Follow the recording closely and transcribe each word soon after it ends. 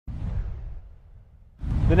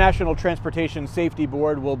The National Transportation Safety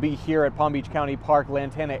Board will be here at Palm Beach County Park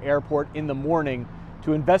Lantana Airport in the morning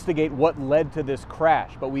to investigate what led to this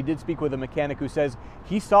crash. But we did speak with a mechanic who says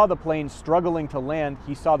he saw the plane struggling to land.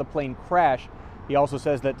 He saw the plane crash. He also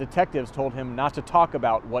says that detectives told him not to talk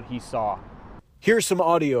about what he saw. Here's some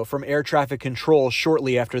audio from air traffic control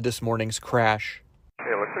shortly after this morning's crash. Hey,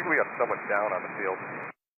 it looks like we got someone down on the field.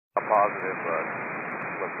 I'm positive, but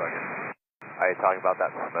looks like it. Are you talking about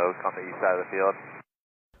that smoke on the east side of the field?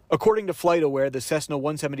 According to FlightAware, the Cessna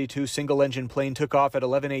 172 single-engine plane took off at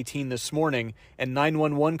 11:18 this morning, and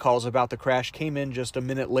 911 calls about the crash came in just a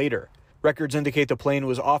minute later. Records indicate the plane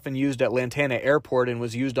was often used at Lantana Airport and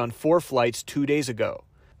was used on 4 flights 2 days ago.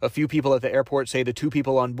 A few people at the airport say the 2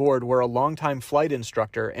 people on board were a longtime flight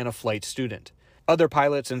instructor and a flight student. Other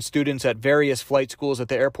pilots and students at various flight schools at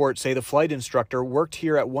the airport say the flight instructor worked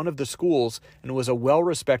here at one of the schools and was a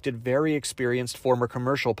well-respected, very experienced former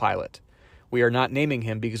commercial pilot. We are not naming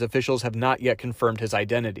him because officials have not yet confirmed his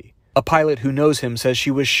identity. A pilot who knows him says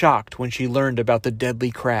she was shocked when she learned about the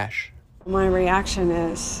deadly crash. My reaction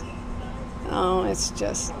is, it's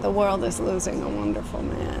just, the world is losing a wonderful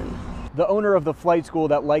man. The owner of the flight school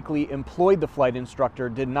that likely employed the flight instructor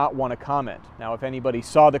did not want to comment. Now, if anybody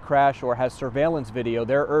saw the crash or has surveillance video,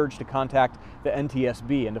 they're urged to contact the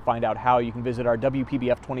NTSB, and to find out how, you can visit our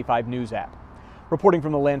WPBF 25 News app. Reporting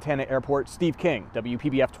from the Lantana Airport, Steve King,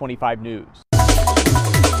 WPBF 25 News.